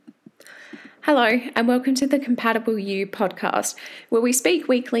Hello, and welcome to the Compatible You podcast, where we speak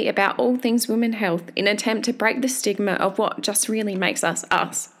weekly about all things women's health in an attempt to break the stigma of what just really makes us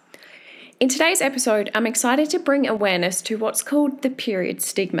us. In today's episode, I'm excited to bring awareness to what's called the period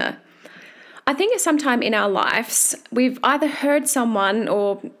stigma. I think at some time in our lives, we've either heard someone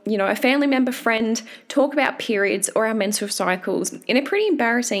or, a family member, friend talk about periods or our menstrual cycles in a pretty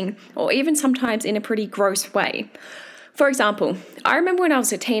embarrassing or even sometimes in a pretty gross way. For example, I remember when I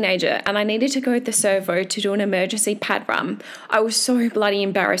was a teenager and I needed to go to the servo to do an emergency pad run. I was so bloody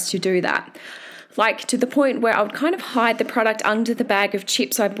embarrassed to do that. To the point where I would kind of hide the product under the bag of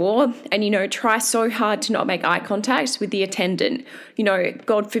chips I bought and, try so hard to not make eye contact with the attendant.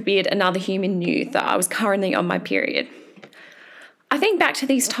 God forbid another human knew that I was currently on my period. I think back to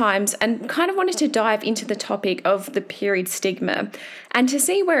these times and kind of wanted to dive into the topic of the period stigma and to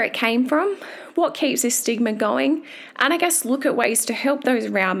see where it came from, what keeps this stigma going, and I guess look at ways to help those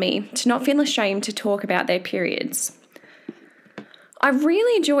around me to not feel ashamed to talk about their periods. I've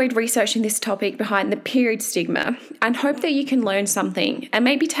really enjoyed researching this topic behind the period stigma and hope that you can learn something and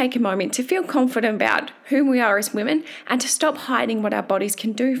maybe take a moment to feel confident about who we are as women and to stop hiding what our bodies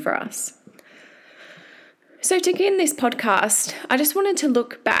can do for us. So to begin this podcast, I just wanted to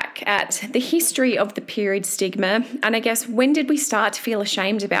look back at the history of the period stigma and I guess when did we start to feel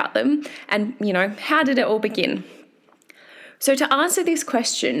ashamed about them and, how did it all begin? So to answer this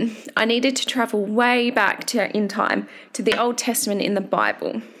question, I needed to travel way back in time to the Old Testament in the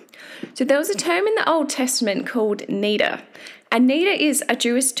Bible. So there was a term in the Old Testament called nida. And nida is a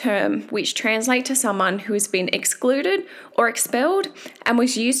Jewish term which translates to someone who has been excluded or expelled and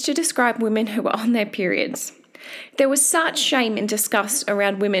was used to describe women who were on their periods. There was such shame and disgust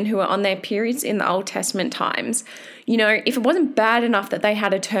around women who were on their periods in the Old Testament times. If it wasn't bad enough that they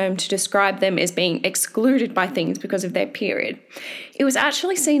had a term to describe them as being excluded by things because of their period, it was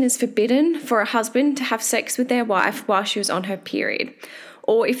actually seen as forbidden for a husband to have sex with their wife while she was on her period.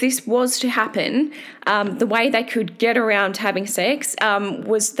 Or if this was to happen, the way they could get around having sex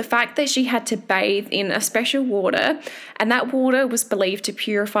was the fact that she had to bathe in a special water, and that water was believed to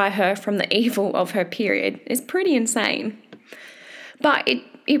purify her from the evil of her period. It's pretty insane. But it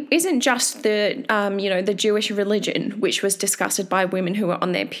isn't just the Jewish religion which was disgusted by women who were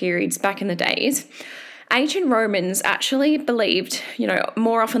on their periods back in the days. Ancient Romans actually believed,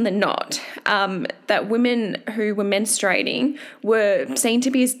 more often than not, that women who were menstruating were seen to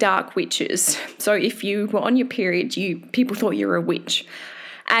be as dark witches. So if you were on your period, people thought you were a witch.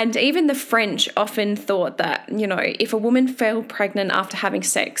 And even the French often thought that, if a woman fell pregnant after having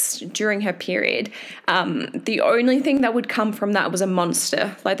sex during her period, the only thing that would come from that was a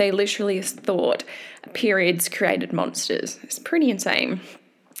monster. They literally thought periods created monsters. It's pretty insane.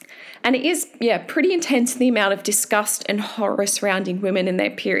 And it is, pretty intense, the amount of disgust and horror surrounding women in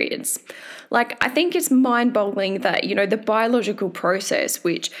their periods. I think it's mind-boggling that, the biological process,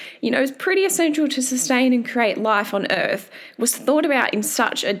 which, is pretty essential to sustain and create life on Earth, was thought about in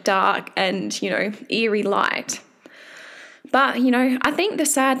such a dark and, eerie light. But, I think the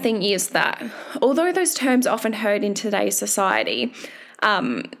sad thing is that although those terms are often heard in today's society,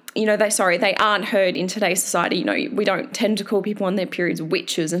 they aren't heard in today's society. We don't tend to call people on their periods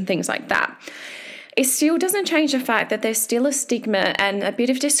witches and things like that. It still doesn't change the fact that there's still a stigma and a bit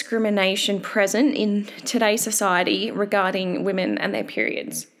of discrimination present in today's society regarding women and their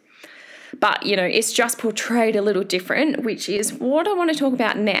periods. But, it's just portrayed a little different, which is what I want to talk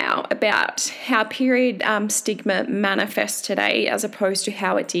about now, about how period stigma manifests today as opposed to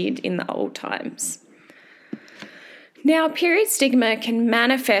how it did in the old times. Now, period stigma can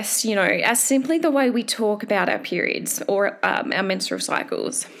manifest, as simply the way we talk about our periods or our menstrual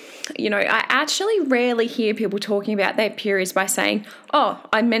cycles. I actually rarely hear people talking about their periods by saying, oh,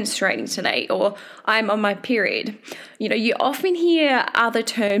 I'm menstruating today, or I'm on my period. You often hear other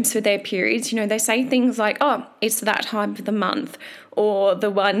terms for their periods. They say things like, oh, it's that time of the month, or the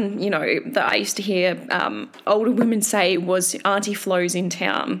one, that I used to hear older women say was Auntie Flo's in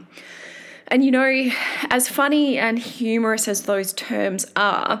town. And, as funny and humorous as those terms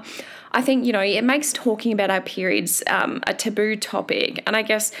are, I think, it makes talking about our periods a taboo topic. And I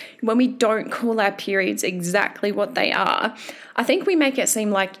guess when we don't call our periods exactly what they are, I think we make it seem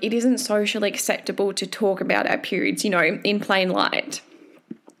like it isn't socially acceptable to talk about our periods, in plain light.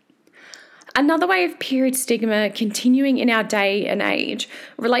 Another way of period stigma continuing in our day and age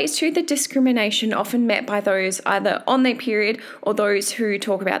relates to the discrimination often met by those either on their period or those who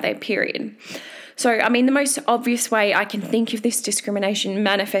talk about their period. So, the most obvious way I can think of this discrimination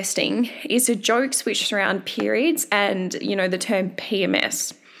manifesting is the jokes which surround periods and, the term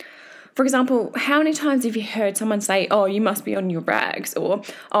PMS. For example, how many times have you heard someone say, oh, you must be on your rags, or,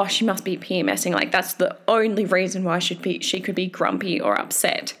 oh, she must be PMSing, like that's the only reason why she could be grumpy or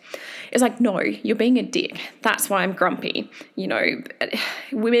upset. It's like, no, you're being a dick. That's why I'm grumpy.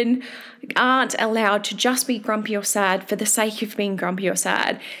 Women aren't allowed to just be grumpy or sad for the sake of being grumpy or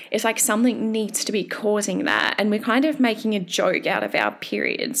sad. It's like something needs to be causing that, and we're kind of making a joke out of our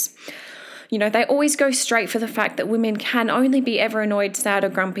periods. They always go straight for the fact that women can only be ever annoyed, sad, or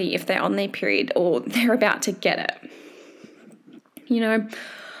grumpy if they're on their period or they're about to get it.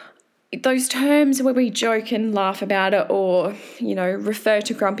 Those terms where we joke and laugh about it or, refer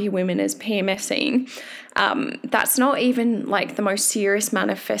to grumpy women as PMSing, that's not even like the most serious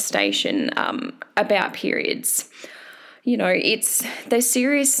manifestation about periods. There's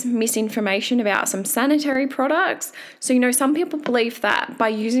serious misinformation about some sanitary products. So, some people believe that by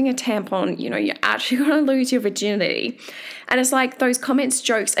using a tampon, you're actually going to lose your virginity. And it's like those comments,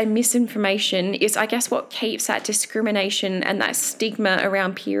 jokes, and misinformation is, I guess, what keeps that discrimination and that stigma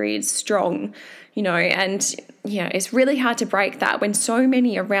around periods strong, and it's really hard to break that when so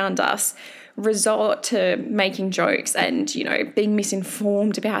many around us resort to making jokes and, being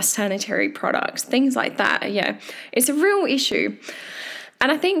misinformed about sanitary products, things like that. Yeah, it's a real issue.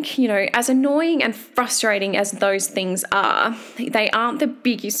 And I think, as annoying and frustrating as those things are, they aren't the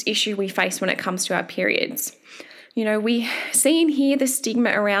biggest issue we face when it comes to our periods. We see and hear the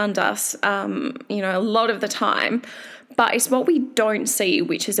stigma around us, a lot of the time, but it's what we don't see,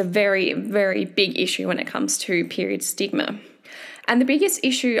 which is a very, very big issue when it comes to period stigma. And the biggest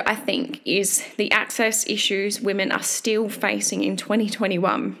issue, I think, is the access issues women are still facing in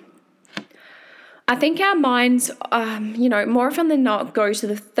 2021. I think our minds, more often than not, go to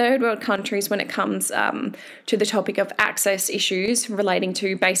the third world countries when it comes to the topic of access issues relating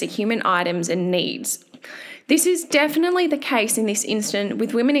to basic human items and needs. This is definitely the case in this instant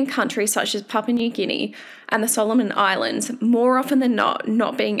with women in countries such as Papua New Guinea and the Solomon Islands, more often than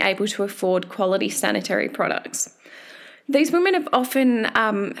not being able to afford quality sanitary products. These women have often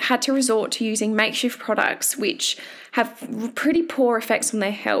had to resort to using makeshift products which have pretty poor effects on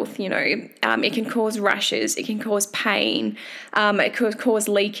their health. It can cause rashes, it can cause pain, it could cause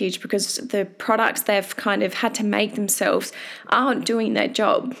leakage because the products they've kind of had to make themselves aren't doing their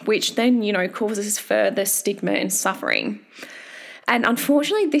job, which then, causes further stigma and suffering. And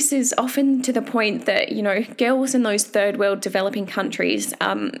unfortunately, this is often to the point that, girls in those third world developing countries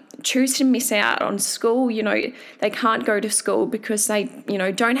choose to miss out on school. They can't go to school because they,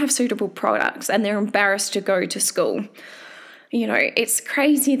 don't have suitable products and they're embarrassed to go to school. It's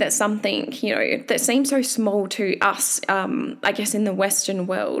crazy that something, that seems so small to us, I guess, in the Western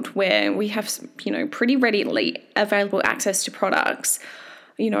world where we have, pretty readily available access to products.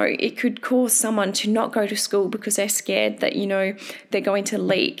 It could cause someone to not go to school because they're scared that, they're going to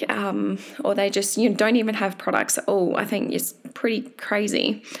leak or they just, don't even have products at all. I think it's pretty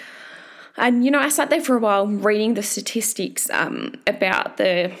crazy. And, I sat there for a while reading the statistics about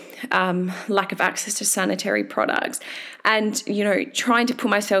the lack of access to sanitary products and, trying to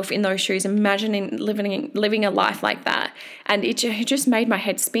put myself in those shoes, imagining living a life like that. And it just made my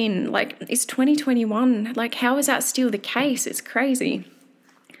head spin. Like, it's 2021. Like, how is that still the case? It's crazy.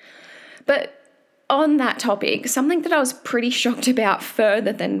 But on that topic, something that I was pretty shocked about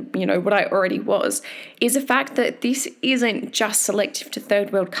further than, what I already was, is the fact that this isn't just selective to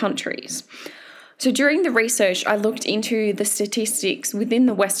third world countries. So during the research, I looked into the statistics within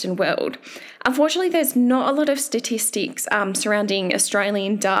the Western world. Unfortunately, there's not a lot of statistics surrounding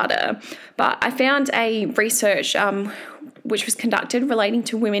Australian data, but I found a research which was conducted relating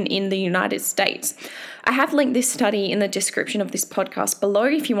to women in the United States. I have linked this study in the description of this podcast below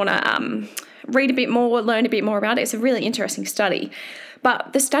if you want to read a bit more, learn a bit more about it. It's a really interesting study.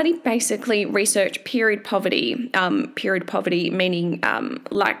 But the study basically researched period poverty meaning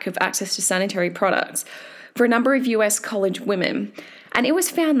lack of access to sanitary products, for a number of US college women. And it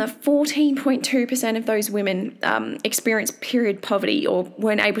was found that 14.2% of those women experienced period poverty or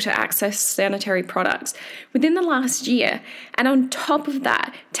weren't able to access sanitary products within the last year. And on top of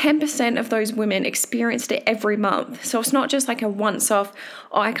that, 10% of those women experienced it every month. So it's not just like a once-off,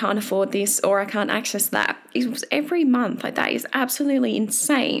 oh, I can't afford this or I can't access that. It was every month. Like, that is absolutely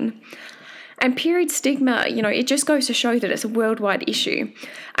insane. And period stigma, it just goes to show that it's a worldwide issue.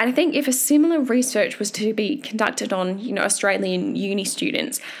 And I think if a similar research was to be conducted on, Australian uni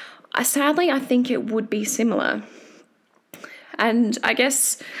students, sadly, I think it would be similar. And I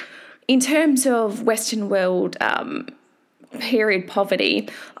guess in terms of Western world period poverty,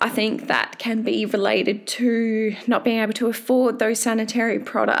 I think that can be related to not being able to afford those sanitary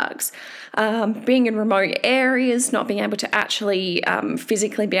products, being in remote areas, not being able to actually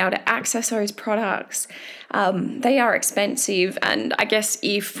physically be able to access those products. They are expensive, and I guess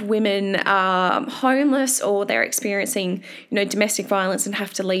if women are homeless or they're experiencing, domestic violence and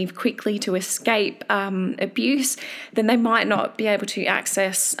have to leave quickly to escape abuse, then they might not be able to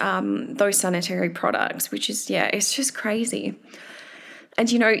access those sanitary products, which is, it's just crazy.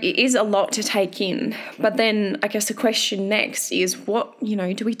 And, it is a lot to take in. But then I guess the question next is what,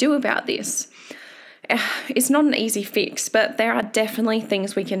 do we do about this? It's not an easy fix, but there are definitely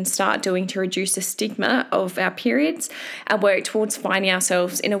things we can start doing to reduce the stigma of our periods and work towards finding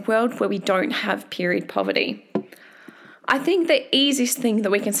ourselves in a world where we don't have period poverty. I think the easiest thing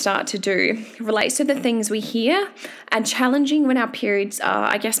that we can start to do relates to the things we hear and challenging when our periods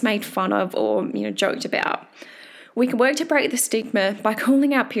are, made fun of or, joked about. We can work to break the stigma by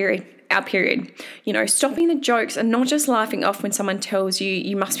calling our period, stopping the jokes and not just laughing off when someone tells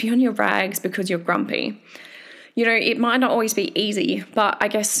you must be on your rags because you're grumpy. It might not always be easy, but I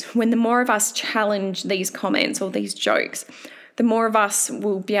guess when the more of us challenge these comments or these jokes, the more of us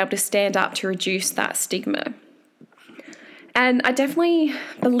will be able to stand up to reduce that stigma. And I definitely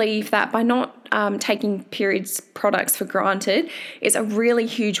believe that by not taking periods products for granted is a really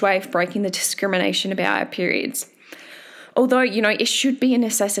huge way of breaking the discrimination about our periods. Although, it should be a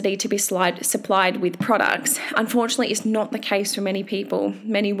necessity to be supplied with products, unfortunately, it's not the case for many people,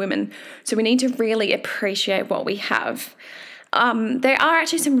 many women. So we need to really appreciate what we have. There are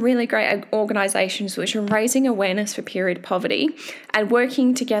actually some really great organisations which are raising awareness for period poverty and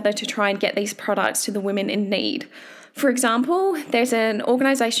working together to try and get these products to the women in need. For example, there's an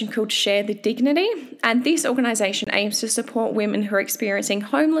organisation called Share the Dignity, and this organisation aims to support women who are experiencing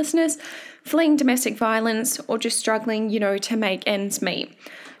homelessness, fleeing domestic violence, or just struggling, to make ends meet.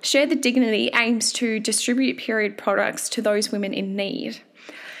 Share the Dignity aims to distribute period products to those women in need.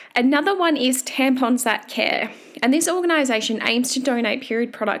 Another one is Tampons That Care, and this organisation aims to donate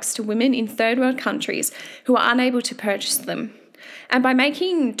period products to women in third world countries who are unable to purchase them. And by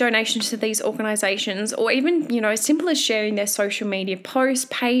making donations to these organisations, or even, as simple as sharing their social media posts,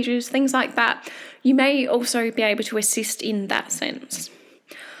 pages, things like that, you may also be able to assist in that sense.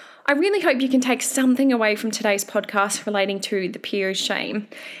 I really hope you can take something away from today's podcast relating to the period shame.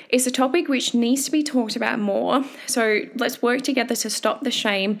 It's a topic which needs to be talked about more, so let's work together to stop the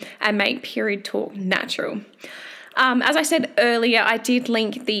shame and make period talk natural. As I said earlier, I did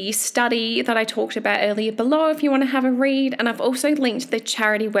link the study that I talked about earlier below if you want to have a read, and I've also linked the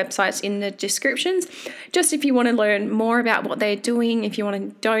charity websites in the descriptions, just if you want to learn more about what they're doing, if you want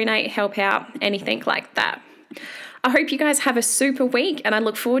to donate, help out, anything like that. I hope you guys have a super week, and I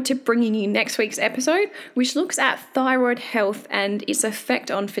look forward to bringing you next week's episode, which looks at thyroid health and its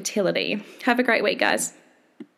effect on fertility. Have a great week, guys.